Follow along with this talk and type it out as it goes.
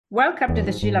Welcome to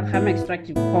the Sheila Khama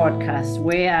Extractive Podcast,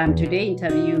 where I'm today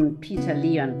interviewing Peter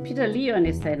Leon. Peter Leon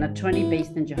is an attorney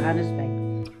based in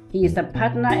Johannesburg. He is a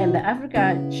partner and the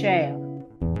Africa chair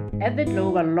at the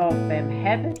global law firm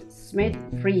Herbert Smith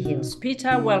Freehills.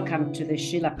 Peter, welcome to the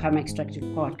Sheila Khama Extractive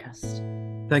Podcast.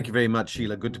 Thank you very much,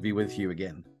 Sheila. Good to be with you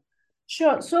again.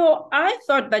 Sure. So I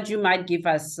thought that you might give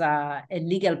us a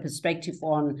legal perspective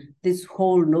on this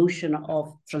whole notion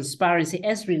of transparency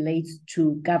as relates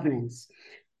to governance.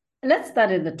 Let's start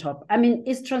at the top. I mean,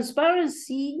 is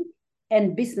transparency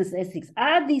and business ethics,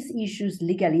 are these issues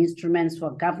legal instruments for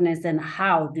governance, and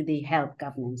how do they help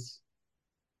governance?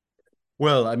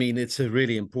 Well, I mean, it's a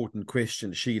really important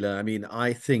question, Sheila. I mean,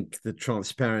 I think that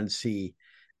transparency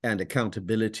and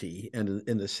accountability and,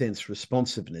 in a sense,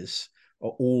 responsiveness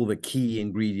are all the key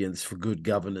ingredients for good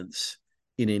governance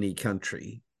in any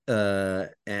country and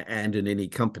in any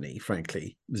company,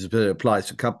 frankly. It applies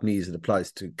to companies, it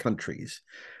applies to countries.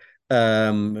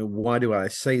 Why do I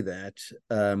say that?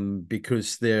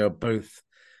 Because there are both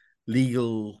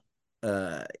legal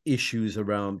issues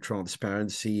around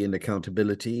transparency and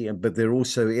accountability, but there are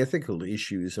also ethical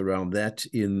issues around that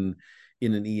in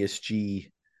an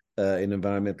ESG, in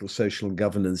environmental, social, and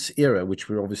governance era, which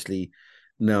we're obviously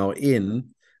now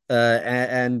in.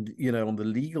 And you know, on the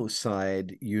legal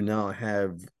side, you now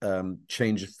have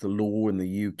changes to the law in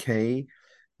the UK,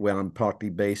 where I'm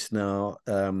partly based now,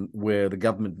 where the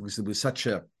government was such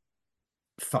a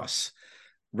fuss,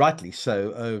 rightly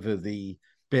so, over the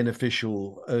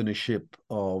beneficial ownership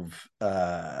of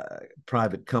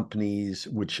private companies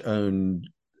which own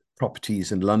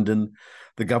properties in London.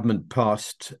 The government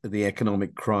passed the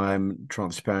Economic Crime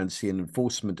Transparency and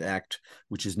Enforcement Act,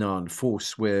 which is now in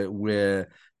force,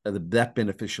 where that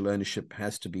beneficial ownership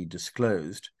has to be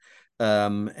disclosed.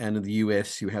 And in the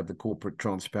US, you have the Corporate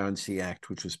Transparency Act,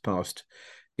 which was passed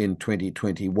in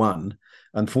 2021.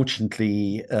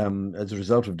 Unfortunately, as a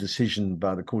result of decision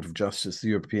by the Court of Justice, the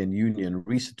European Union, a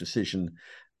recent decision,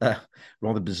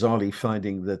 rather bizarrely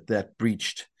finding that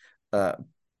breached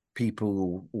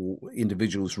people or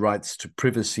individuals' rights to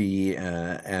privacy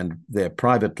and their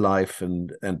private life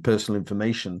and personal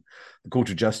information, the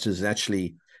Court of Justice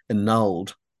actually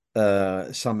annulled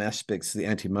some aspects of the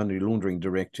anti-money laundering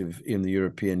directive in the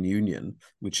European Union,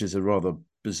 which is a rather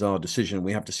bizarre decision.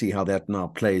 We have to see how that now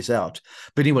plays out.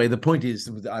 But anyway, the point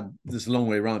is, there's a long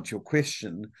way around to your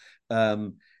question.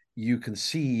 You can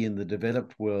see in the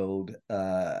developed world,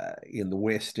 in the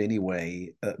West anyway,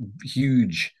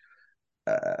 huge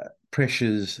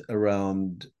pressures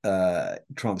around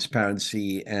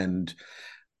transparency and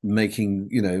making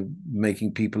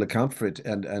people account for it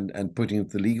and putting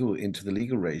into the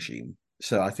legal regime.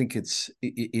 So I think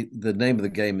the name of the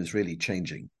game is really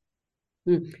changing.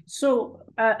 So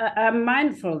I'm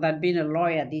mindful that being a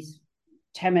lawyer, this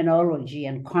terminology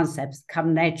and concepts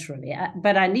come naturally,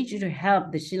 but I need you to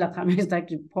help the Sheila Khama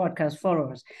Extractive Podcast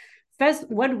followers. First,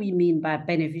 what do we mean by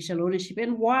beneficial ownership,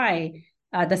 and why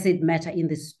does it matter in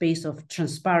the space of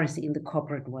transparency in the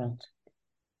corporate world?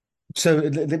 So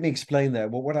let me explain that.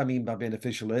 Well, what I mean by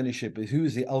beneficial ownership is who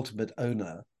is the ultimate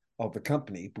owner of the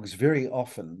company, because very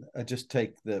often, just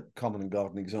take the common and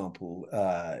garden example,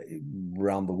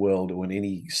 around the world or in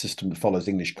any system that follows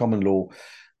English common law,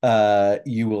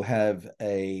 you will have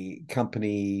a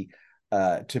company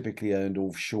typically owned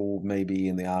offshore, maybe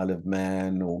in the Isle of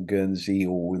Man or Guernsey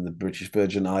or in the British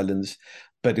Virgin Islands,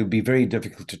 but it would be very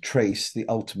difficult to trace the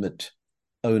ultimate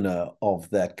owner of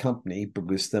that company,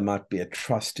 because there might be a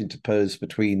trust interposed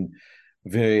between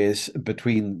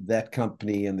that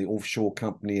company and the offshore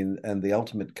company and the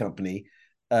ultimate company,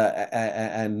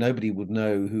 and nobody would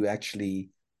know who actually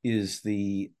is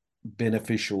the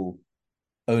beneficial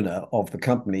owner of the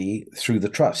company through the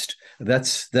trust.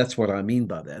 That's what I mean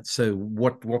by that. So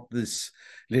what this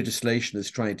legislation is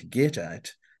trying to get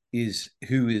at is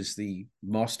who is the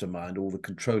mastermind or the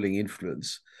controlling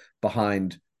influence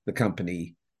behind the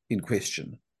company in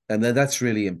question. And that's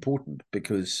really important,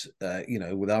 because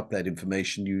without that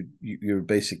information, you're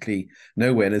basically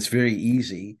nowhere. And it's very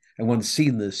easy. And one's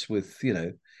seen this with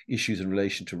issues in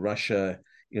relation to Russia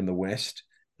in the West,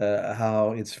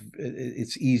 how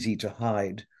it's easy to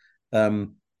hide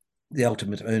the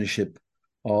ultimate ownership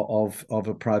of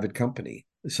a private company.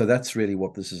 So that's really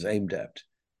what this is aimed at,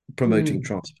 promoting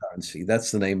transparency. That's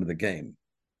the name of the game.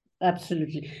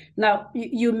 Absolutely. Now,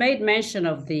 you made mention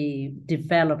of the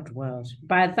developed world.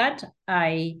 By that,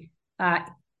 I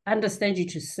understand you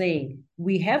to say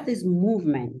we have this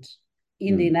movement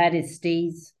in the United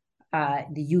States,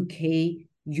 the UK,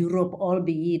 Europe,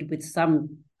 albeit with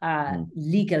some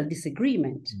legal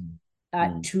disagreement,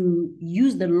 to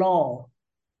use the law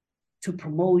to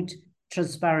promote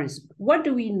transparency. What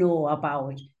do we know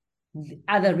about the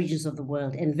other regions of the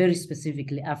world and very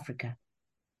specifically Africa?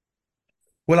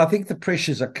 Well, I think the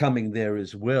pressures are coming there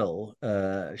as well,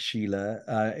 Sheila.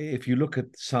 If you look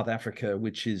at South Africa,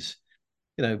 which is,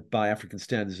 by African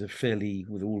standards,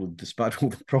 despite all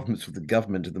the problems with the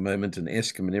government at the moment and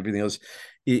Eskom and everything else,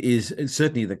 is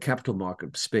certainly the capital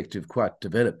market perspective quite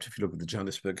developed. If you look at the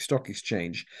Johannesburg Stock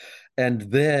Exchange, and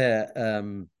there,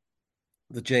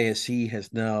 the JSE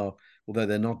has now, although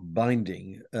they're not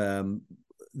binding, the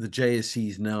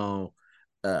JSE's now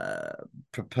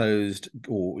proposed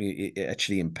or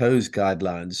actually imposed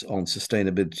guidelines on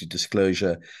sustainability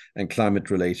disclosure and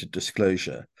climate-related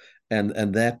disclosure,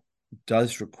 and that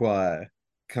does require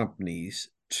companies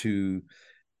to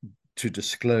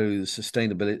disclose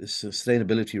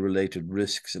sustainability related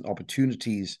risks and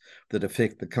opportunities that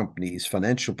affect the company's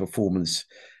financial performance,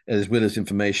 as well as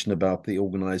information about the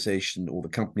organization or the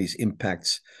company's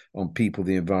impacts on people,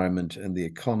 the environment, and the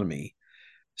economy.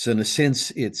 So in a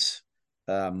sense, it's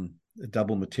a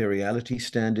double materiality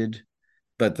standard,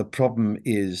 but the problem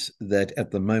is that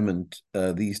at the moment,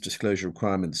 these disclosure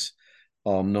requirements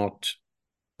are not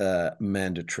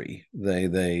mandatory.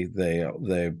 They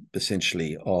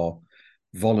essentially are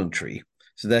voluntary.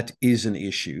 So that is an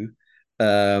issue.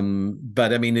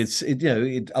 But I mean,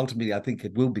 ultimately, I think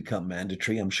it will become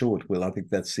mandatory. I'm sure it will. I think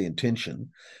that's the intention.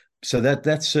 So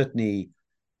that's certainly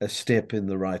a step in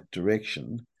the right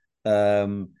direction.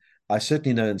 I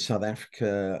certainly know in South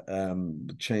Africa,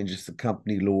 changes the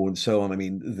company law and so on. I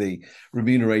mean, the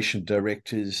remuneration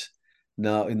directors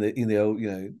now in the old,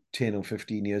 10 or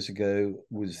 15 years ago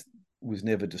was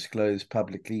never disclosed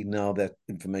publicly. Now that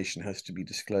information has to be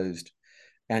disclosed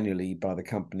annually by the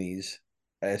companies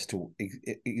as to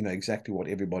exactly what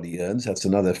everybody earns. That's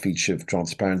another feature of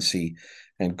transparency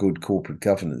and good corporate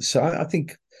governance. So I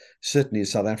think certainly in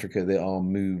South Africa there are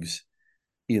moves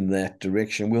in that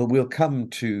direction. I'm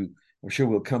sure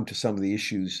we'll come to some of the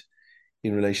issues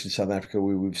in relation to South Africa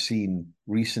where we've seen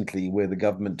recently where the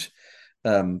government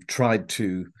tried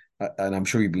to, and I'm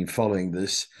sure you've been following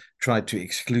this, tried to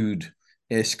exclude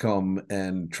Eskom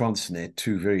and Transnet,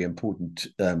 two very important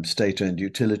state-owned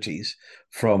utilities,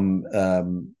 from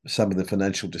some of the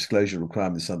financial disclosure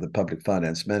requirements under the Public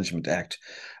Finance Management Act.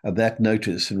 That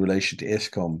notice in relation to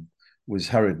Eskom was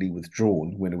hurriedly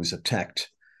withdrawn when it was attacked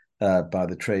by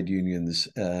the trade unions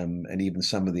and even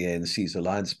some of the ANC's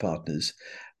alliance partners.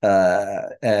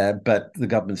 But the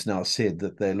government's now said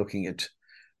that they're looking at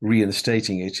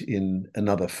reinstating it in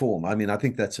another form. I mean, I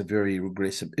think that's a very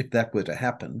regressive, if that were to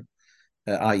happen,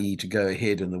 i.e. to go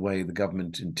ahead in the way the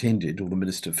government intended or the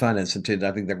Minister of Finance intended,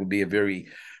 I think that would be a very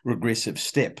regressive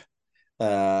step.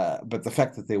 But the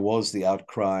fact that there was the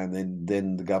outcry and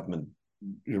then the government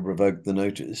revoked the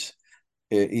notice,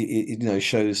 it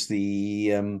shows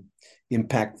the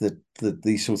impact that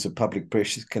these sorts of public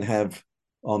pressures can have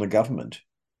on a government.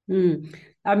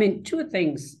 I mean, two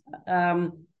things.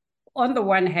 On the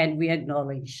one hand, we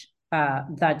acknowledge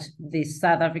that the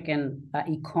South African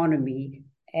economy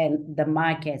and the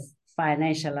markets,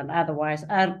 financial and otherwise,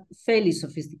 are fairly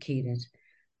sophisticated.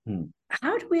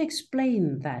 How do we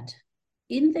explain that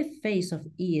in the face of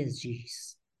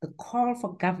ESGs, the call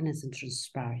for governance and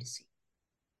transparency,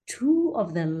 two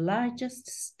of the largest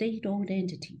state-owned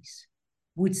entities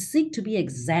would seek to be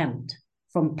exempt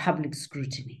from public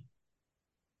scrutiny?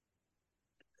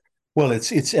 Well,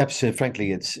 it's absolutely,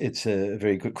 frankly, it's a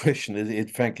very good question.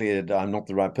 Frankly, I'm not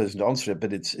the right person to answer it,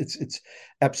 but it's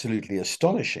absolutely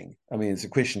astonishing. I mean, it's a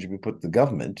question to be put to the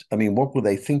government. I mean, what were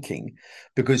they thinking?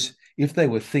 Because if they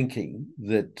were thinking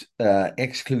that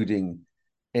excluding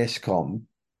Eskom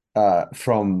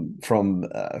from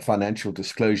financial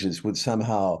disclosures would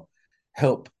somehow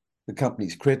help the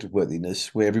company's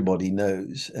creditworthiness, where everybody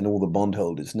knows and all the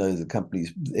bondholders know the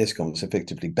company's Eskom is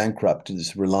effectively bankrupt and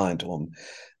is reliant on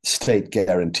state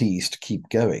guarantees to keep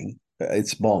going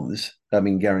its bonds. I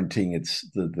mean, guaranteeing its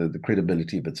the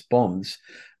credibility of its bonds.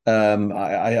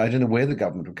 I don't know where the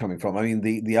government were coming from. I mean,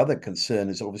 the other concern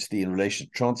is obviously in relation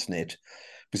to Transnet,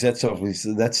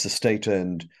 because that's the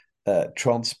state-owned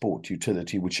transport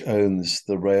utility which owns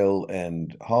the rail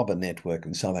and harbour network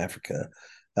in South Africa,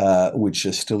 which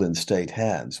are still in state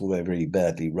hands, although very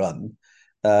badly run.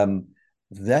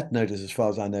 That notice, as far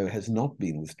as I know, has not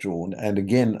been withdrawn. And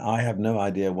again, I have no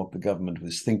idea what the government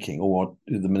was thinking or what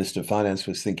the Minister of Finance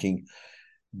was thinking,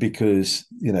 because,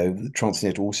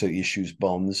 Transnet also issues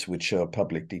bonds which are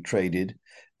publicly traded.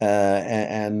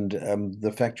 And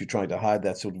the fact you're trying to hide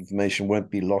that sort of information won't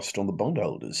be lost on the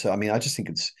bondholders. So, I mean, I just think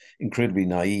it's incredibly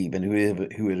naive. And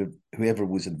whoever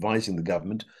was advising the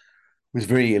government was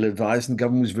very ill-advised, and the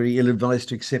government was very ill-advised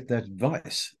to accept that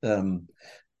advice.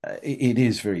 it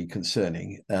is very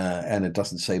concerning, and it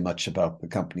doesn't say much about the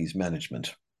company's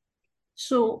management.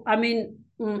 So, I mean,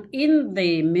 in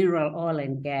the mineral oil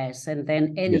and gas and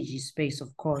then Yeah. energy space,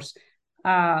 of course,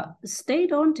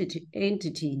 state-owned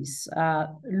entities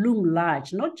loom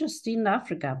large, not just in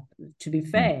Africa, to be Mm.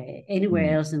 fair, anywhere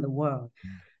Mm. else in the world.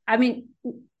 I mean,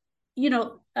 you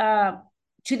know,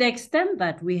 to the extent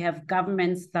that we have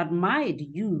governments that might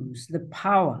use the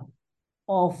power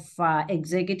of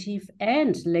executive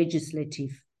and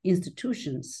legislative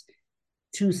institutions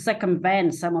to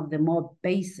circumvent some of the more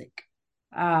basic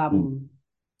Mm.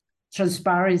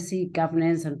 transparency,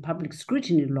 governance, and public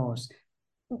scrutiny laws.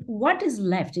 What is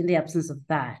left in the absence of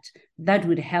that that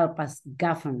would help us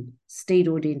govern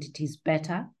state-owned entities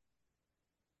better?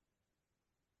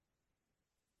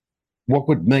 What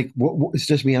would make what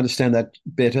just me understand that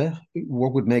better?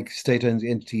 What would make state-owned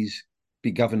entities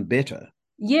be governed better?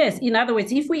 Yes, in other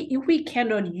words, if we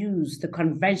cannot use the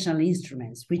conventional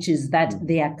instruments, which is that Mm.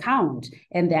 they account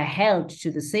and they're held to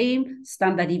the same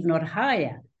standard, if not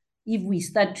higher, if we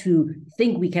start to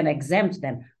think we can exempt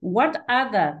them, what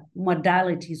other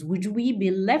modalities would we be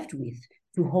left with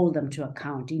to hold them to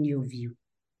account, in your view?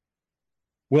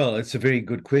 Well, it's a very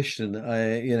good question.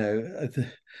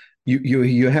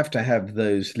 You have to have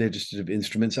those legislative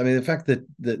instruments. I mean, the fact that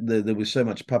there was so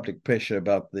much public pressure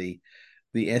about the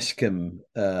ESCOM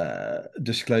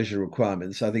disclosure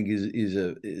requirements, I think is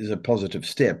a positive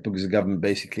step, because the government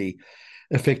basically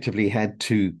effectively had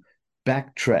to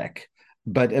backtrack.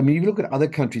 But I mean, you look at other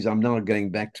countries. I'm now going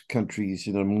back to countries,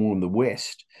 more in the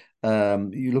West.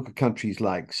 You look at countries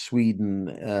like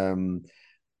Sweden.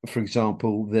 For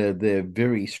example, there are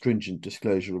very stringent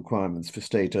disclosure requirements for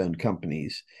state-owned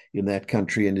companies in that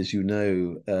country. And as you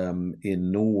know,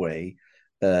 in Norway,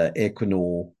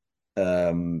 Equinor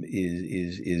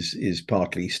is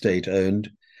partly state-owned,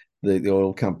 the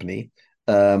oil company,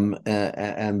 and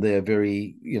there are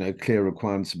very clear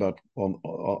requirements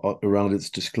around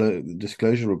its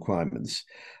disclosure requirements.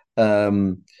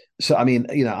 So I mean,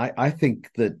 I think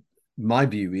that my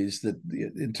view is that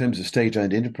in terms of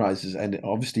state-owned enterprises, and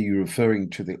obviously you're referring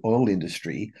to the oil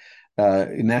industry,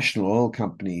 national oil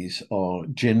companies are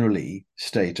generally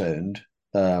state-owned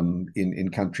in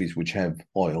countries which have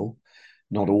oil.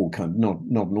 Not in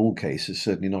all cases,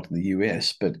 certainly not in the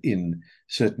US, but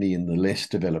certainly in the less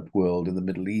developed world, in the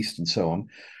Middle East and so on,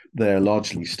 they're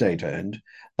largely state-owned,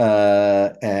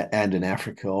 and in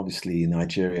Africa, obviously, in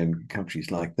Nigeria and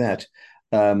countries like that.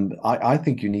 I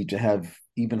think you need to have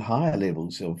even higher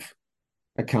levels of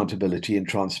accountability and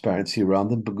transparency around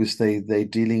them, because they're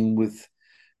dealing with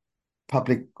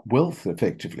public wealth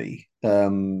effectively.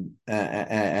 And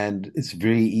it's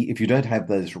if you don't have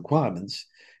those requirements,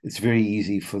 it's very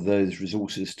easy for those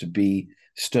resources to be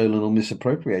stolen or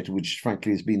misappropriated, which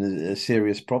frankly has been a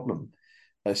serious problem,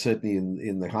 certainly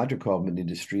in the hydrocarbon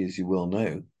industry, as you well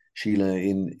know, Sheila,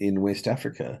 in West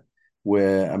Africa,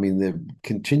 where, I mean, there are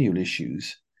continual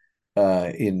issues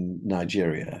in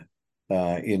Nigeria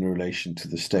in relation to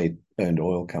the state-owned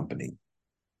oil company.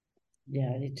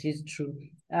 Yeah, it is true.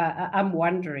 I'm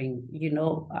wondering,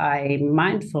 I'm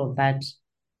mindful that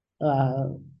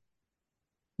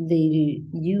the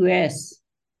US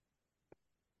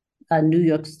New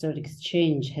York Stock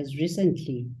Exchange has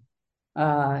recently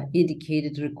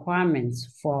indicated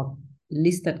requirements for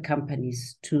listed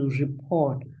companies to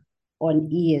report on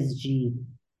ESG.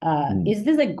 Is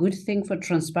this a good thing for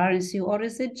transparency, or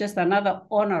is it just another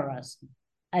onerous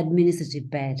administrative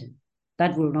burden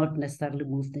that will not necessarily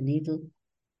move the needle?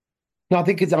 No, I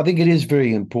think it is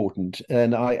very important,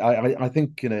 and I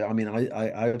think I mean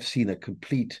I've seen a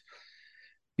complete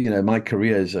my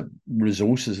career as a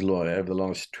resources lawyer over the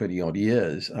last 20 odd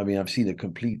years. I mean, I've seen a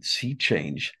complete sea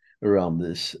change around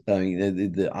this. I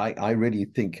mean, I really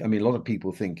think, I mean, a lot of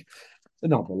people think,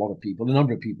 not a lot of people, a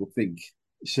number of people think,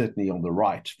 certainly on the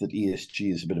right, that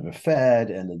ESG is a bit of a fad,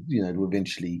 and it will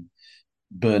eventually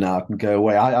burn out and go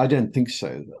away. I don't think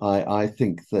so. I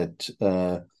think that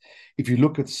if you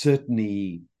look at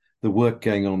certainly the work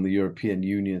going on in the European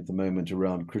Union at the moment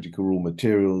around critical raw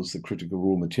materials, the critical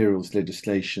raw materials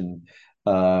legislation,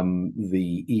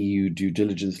 the EU due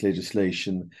diligence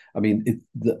legislation. I mean,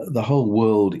 the whole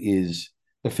world is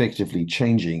effectively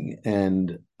changing,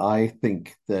 and I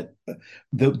think that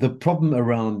the problem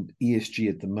around ESG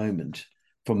at the moment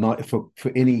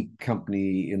for any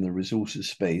company in the resources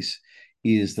space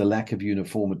is the lack of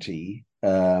uniformity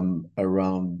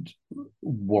around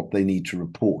what they need to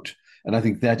report. And I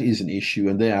think that is an issue.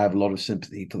 And there I have a lot of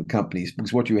sympathy for the companies,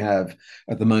 because what you have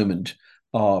at the moment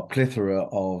are a plethora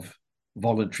of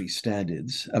voluntary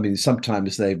standards. I mean,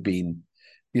 sometimes they've been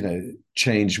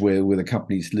change where the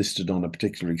company's listed on a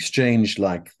particular exchange,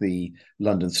 like the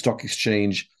London Stock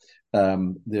Exchange.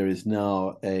 There is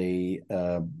now a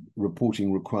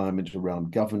reporting requirement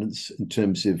around governance in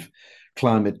terms of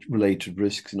climate-related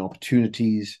risks and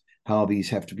opportunities, how these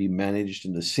have to be managed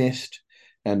and assessed,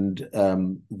 and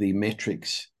the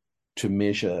metrics to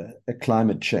measure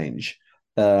climate change.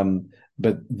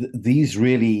 But these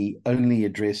really only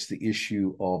address the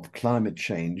issue of climate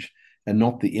change and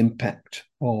not the impact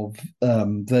of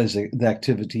the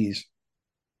activities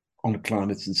on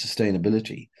climate and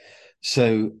sustainability.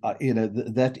 So,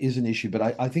 that is an issue.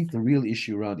 But I think the real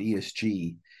issue around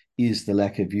ESG is the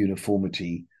lack of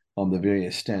uniformity on the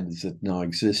various standards that now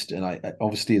exist. And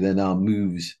obviously there are now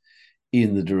moves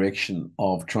in the direction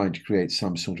of trying to create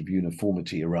some sort of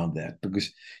uniformity around that,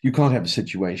 because you can't have a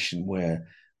situation where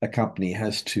a company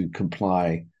has to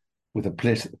comply with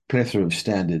a plethora of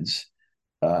standards,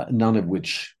 none of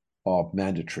which are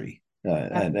mandatory.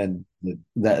 And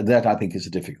that I think is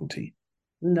a difficulty.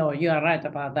 No, you are right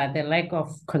about that. The lack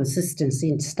of consistency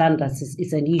in standards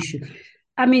is an issue.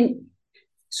 I mean,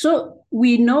 so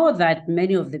we know that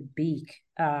many of the big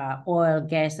oil,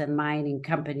 gas, and mining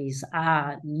companies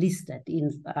are listed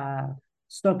in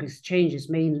stock exchanges,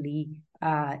 mainly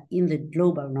in the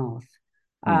global north,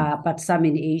 but some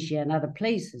in Asia and other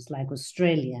places like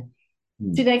Australia.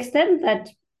 To the extent that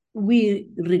we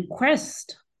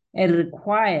request and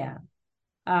require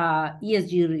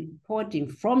ESG reporting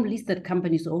from listed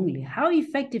companies only, how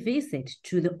effective is it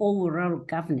to the overall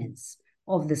governance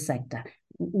of the sector?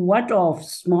 What of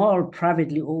small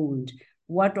privately owned?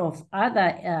 What of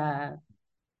other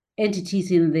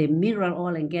entities in the mineral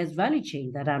oil and gas value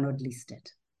chain that are not listed?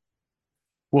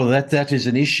 Well, that is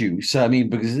an issue. So, I mean,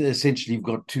 because essentially you've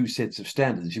got two sets of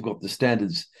standards. You've got the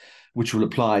standards which will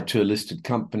apply to a listed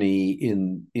company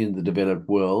in the developed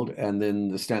world, and then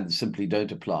the standards simply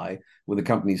don't apply when the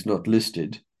company's not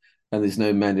listed, and there's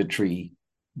no mandatory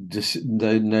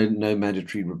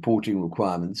mandatory reporting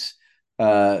requirements.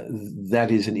 That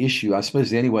is an issue. I suppose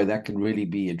the only way that can really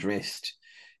be addressed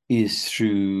is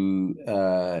through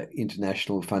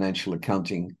international financial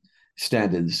accounting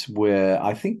standards, where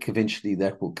I think eventually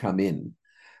that will come in.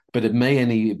 But it may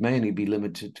only be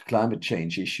limited to climate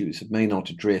change issues. It may not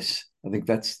address, I think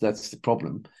that's the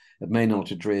problem. It may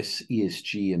not address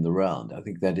ESG in the round. I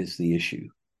think that is the issue.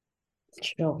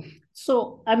 Sure.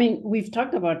 So, I mean, we've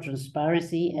talked about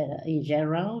transparency in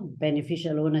general,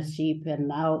 beneficial ownership, and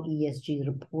now ESG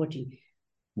reporting.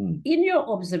 In your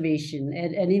observation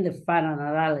and in the final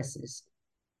analysis,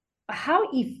 how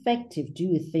effective do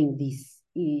you think these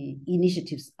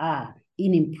initiatives are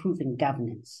in improving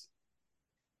governance?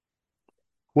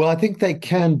 Well, I think they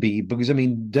can be, because, I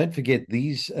mean, don't forget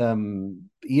these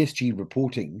ESG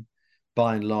reporting,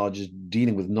 by and large, is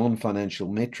dealing with non-financial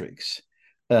metrics,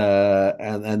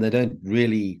 and they don't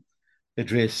really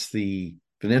address the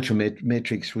financial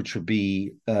metrics which would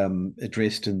be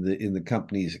addressed in the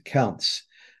company's accounts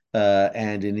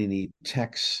and in any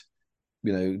tax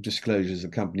disclosures the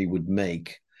company would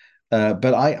make.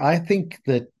 But I think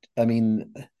that, I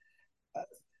mean,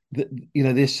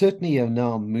 there certainly are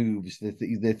now moves.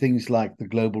 There are things like the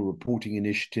Global Reporting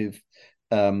Initiative,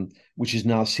 which is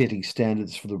now setting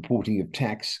standards for the reporting of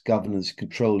tax, governance,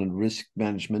 control, and risk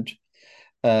management,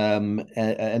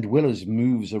 and well as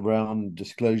moves around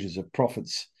disclosures of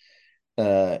profits,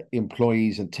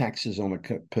 employees, and taxes on a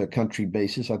per country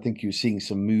basis. I think you're seeing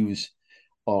some moves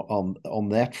on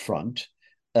that front.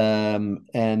 Certainly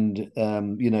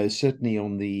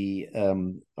on the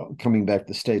coming back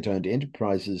to state-owned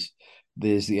enterprises,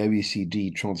 there's the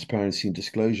OECD Transparency and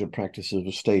Disclosure Practices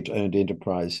of State-Owned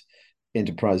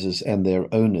Enterprises and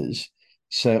their owners.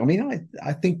 So, I mean,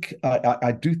 I think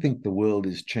I do think the world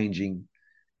is changing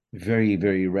very,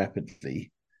 very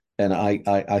rapidly, and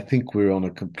I think we're on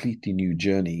a completely new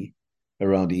journey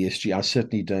around ESG. I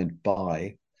certainly don't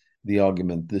buy the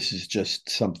argument this is just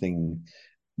something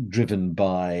driven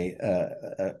by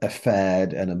a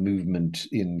fad and a movement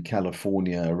in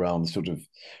California around sort of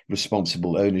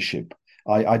responsible ownership.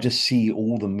 I just see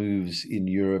all the moves in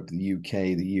Europe, the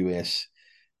UK, the US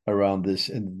around this,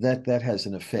 and that has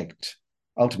an effect.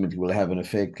 Ultimately, will have an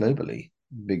effect globally,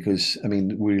 because, I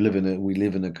mean, we live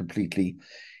in a completely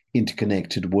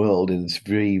interconnected world, and it's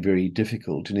very, very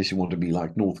difficult, unless you want to be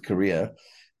like North Korea,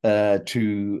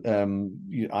 to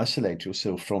you isolate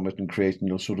yourself from it and create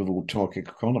your sort of autarkic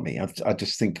economy. I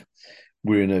just think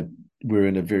we're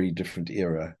in a very different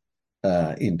era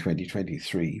in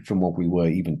 2023 from what we were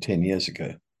even 10 years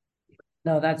ago.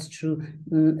 No, that's true.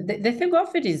 The thing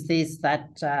of it is this,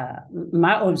 that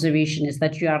my observation is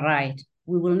that you are right.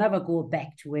 we will never go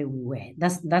back to where we were.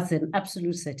 That's an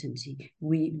absolute certainty.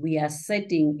 We are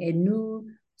setting a new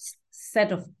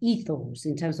set of ethos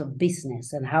in terms of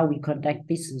business and how we conduct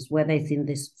business, whether it's in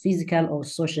this physical or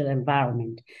social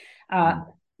environment.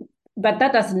 But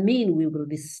that doesn't mean we will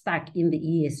be stuck in the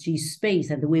ESG space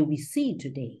and the way we see it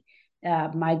today.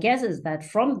 My guess is that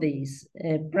from these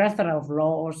plethora of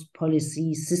laws,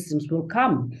 policies, systems will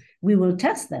come. We will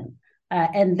test them.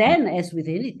 And then, as with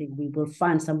anything, we will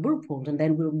find some loopholes and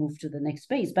then we'll move to the next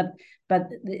phase. But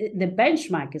the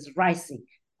benchmark is rising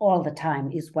all the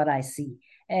time, is what I see.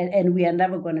 And we are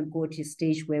never going to go to a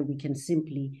stage where we can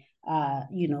simply,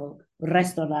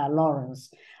 rest on our laurels.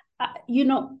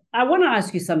 I want to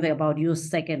ask you something about your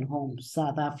second home,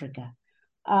 South Africa.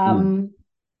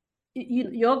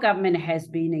 Your government has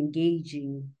been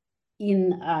engaging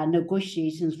in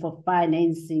negotiations for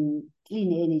financing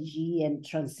clean energy and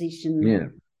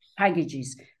transition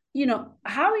packages.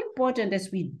 How important as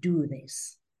we do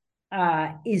this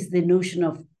is the notion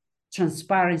of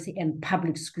transparency and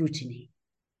public scrutiny?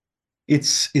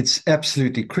 It's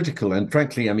absolutely critical. And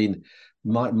frankly, I mean,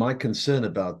 my concern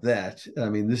about that, I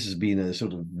mean, this has been a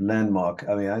sort of landmark.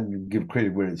 I mean, I give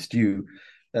credit where it's due.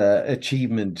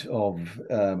 Achievement of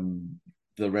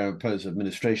the Ramaphosa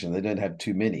administration. They don't have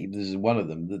too many. This is one of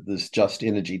them, this just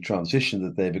energy transition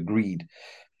that they've agreed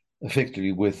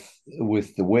effectively with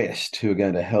the West, who are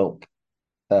going to help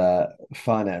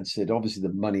finance it. Obviously,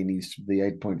 the money needs to be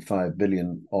 $8.5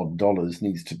 billion odd dollars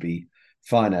needs to be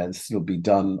financed. It'll be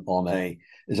done on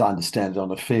as I understand it,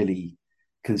 on a fairly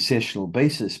concessional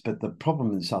basis. But the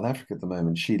problem in South Africa at the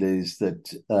moment, Sheila, is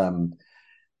that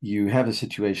you have a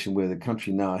situation where the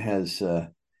country now has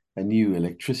a new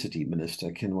electricity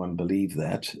minister. Can one believe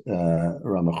that?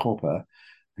 Ramaphosa,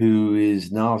 who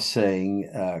is now saying,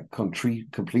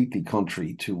 completely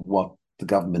contrary to what the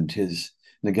government has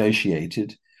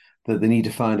negotiated, that they need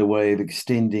to find a way of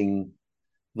extending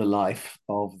the life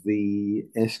of the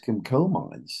Eskom coal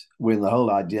mines, when the whole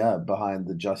idea behind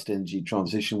the just energy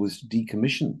transition was to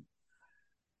decommission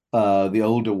the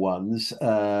older ones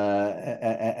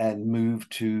and move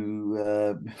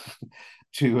to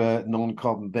a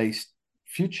non-carbon based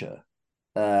future.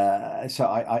 So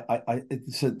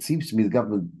it seems to me the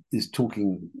government is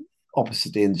talking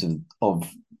opposite ends of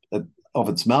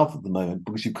its mouth at the moment,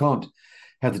 because you can't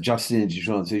have the just energy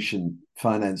transition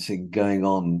financing going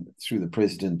on through the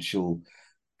Presidential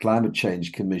Climate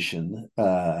Change Commission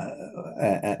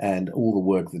and all the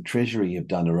work the Treasury have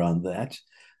done around that,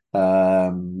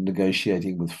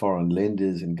 negotiating with foreign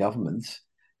lenders and governments,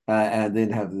 and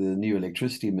then have the new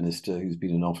electricity minister, who's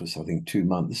been in office, I think, 2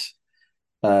 months,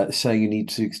 saying you need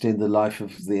to extend the life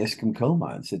of the Eskom coal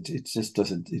mines. It just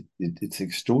doesn't. It's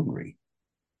extraordinary.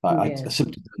 I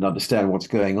simply don't understand what's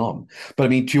going on. But I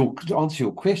mean, to answer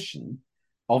your question,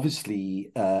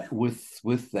 obviously,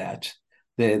 with that,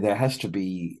 there has to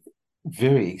be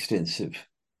very extensive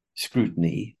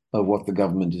scrutiny of what the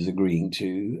government is agreeing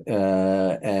to,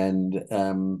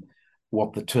 and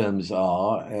what the terms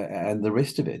are, and the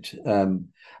rest of it. I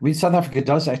mean, South Africa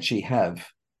does actually have,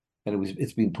 and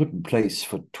it's been put in place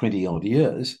for 20 odd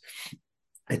years.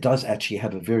 It does actually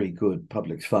have a very good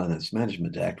Public Finance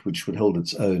Management Act, which would hold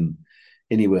its own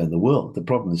anywhere in the world. The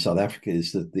problem in South Africa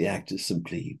is that the act is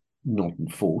simply not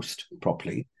enforced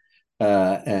properly.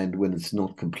 And when it's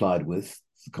not complied with,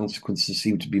 the consequences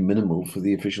seem to be minimal for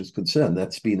the officials concerned.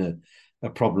 That's been a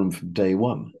problem from day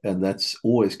one. And that's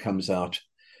always comes out.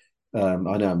 I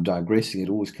know I'm digressing. It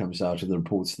always comes out in the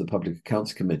reports of the Public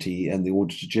Accounts Committee and the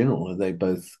Auditor General, and they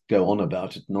both go on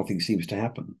about it. Nothing seems to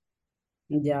happen.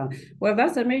 Yeah, well,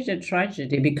 that's a major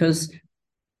tragedy, because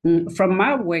from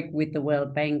my work with the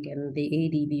World Bank and the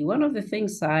ADB, one of the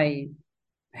things I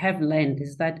have learned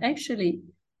is that actually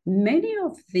many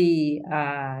of the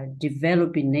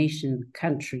developing nation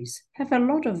countries have a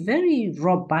lot of very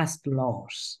robust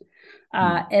laws,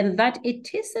 and that it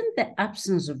isn't the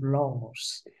absence of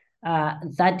laws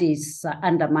that is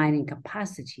undermining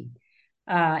capacity.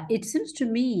 It seems to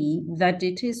me that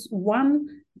it is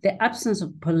the absence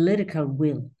of political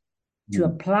will to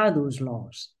apply those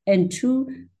laws, and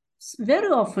two, very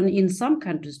often in some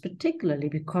countries, particularly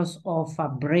because of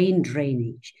brain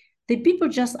drainage, the people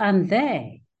just aren't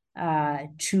there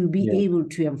to be able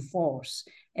to enforce.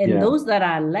 And those that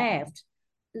are left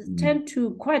tend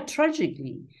to, quite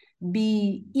tragically,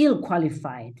 be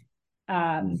ill-qualified,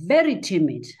 very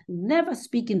timid, never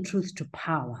speaking truth to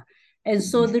power. And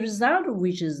so the result of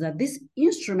which is that this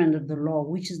instrument of the law,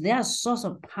 which is their source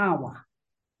of power,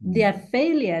 their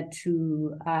failure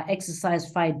to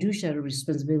exercise fiduciary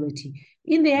responsibility,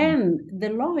 in the end, the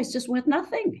law is just worth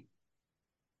nothing.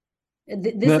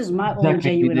 This No, is my own exactly.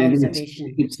 genuine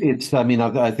observation. I mean,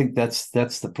 I think that's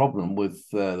the problem with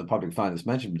the Public Finance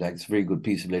Management Act. It's a very good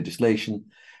piece of legislation.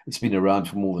 It's been around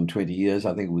for more than 20 years.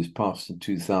 I think it was passed in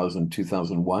 2000,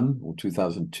 2001 or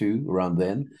 2002, around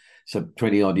then. So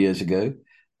 20 odd years ago.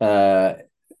 Uh,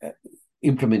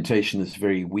 Implementation is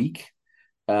very weak.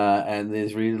 And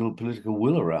there's very little political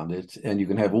will around it. And you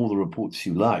can have all the reports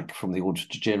you like from the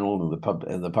Auditor General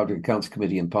and the Public Accounts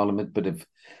Committee in Parliament, but if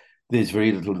there's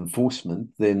very little enforcement,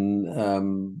 then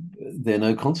there are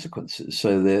no consequences.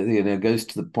 So there, it goes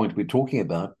to the point we're talking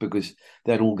about, because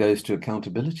that all goes to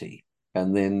accountability,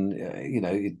 and then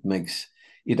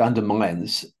it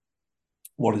undermines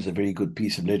what is a very good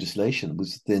piece of legislation,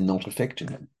 was then not affecting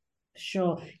it.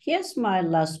 Sure. Here's my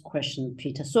last question,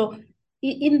 Peter. So,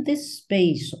 in this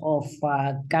space of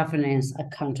governance,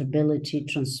 accountability,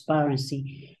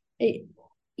 transparency,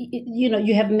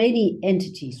 you have many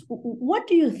entities. What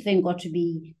do you think ought to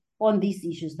be on these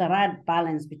issues, the right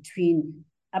balance between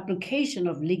application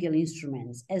of legal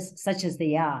instruments such as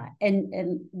they are,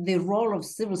 and the role of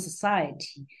civil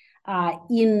society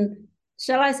in,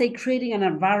 shall I say, creating an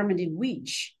environment in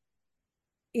which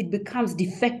it becomes de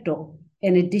facto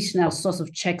an additional source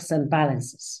of checks and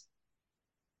balances?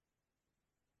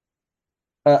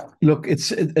 Look, it's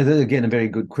again a very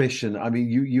good question. I mean,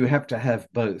 you have to have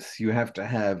both. You have to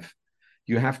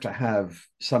have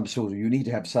some sort of, you need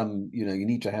to have some, you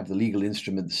need to have the legal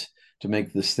instruments to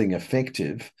make this thing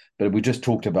effective. But we just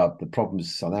talked about the problems in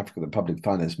South Africa, the Public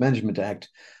Finance Management Act.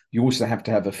 You also have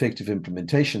to have effective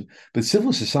implementation. But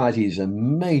civil society is a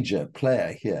major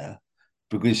player here,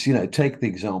 because, take the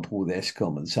example with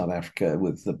Eskom in South Africa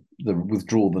with the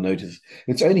withdrawal of the notice.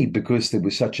 It's only because there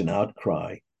was such an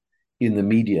outcry in the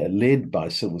media led by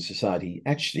civil society,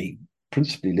 actually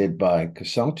principally led by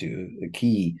COSATU, a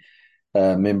key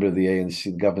member of the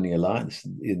ANC governing alliance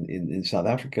in South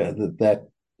Africa, that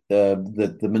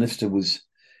the minister was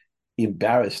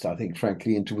embarrassed, I think,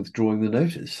 frankly, into withdrawing the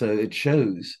notice. So it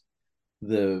shows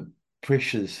the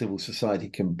pressures civil society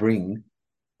can bring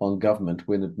on government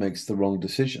when it makes the wrong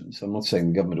decisions. I'm not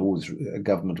saying the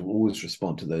government will always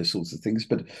respond to those sorts of things,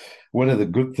 but one of the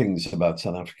good things about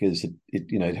South Africa is that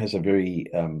it has a very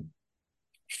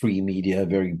free media,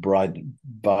 very bright,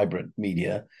 vibrant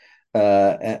media,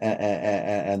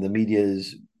 and the media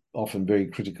is often very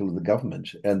critical of the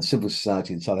government. And civil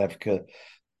society in South Africa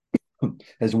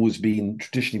has always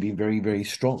traditionally been very, very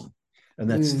strong, and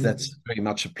that's very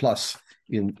much a plus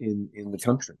in the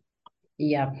country.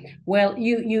 Yeah. Well,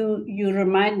 you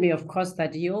remind me, of course,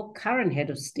 that your current head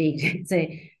of state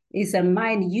is a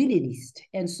mine unionist,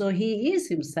 and so he is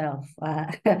himself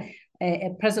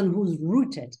a person who's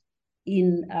rooted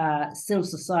in civil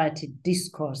society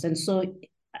discourse, and so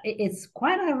it's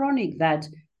quite ironic that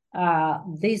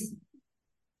this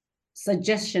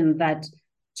suggestion that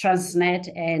Transnet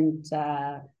and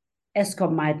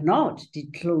Eskom might not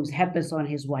disclose happens on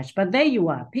his watch. But there you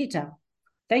are, Peter.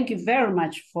 Thank you very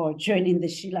much for joining the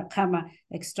Sheila Khama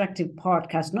Extractive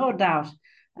Podcast. No doubt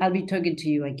I'll be talking to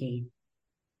you again.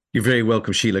 You're very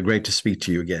welcome, Sheila. Great to speak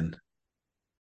to you again.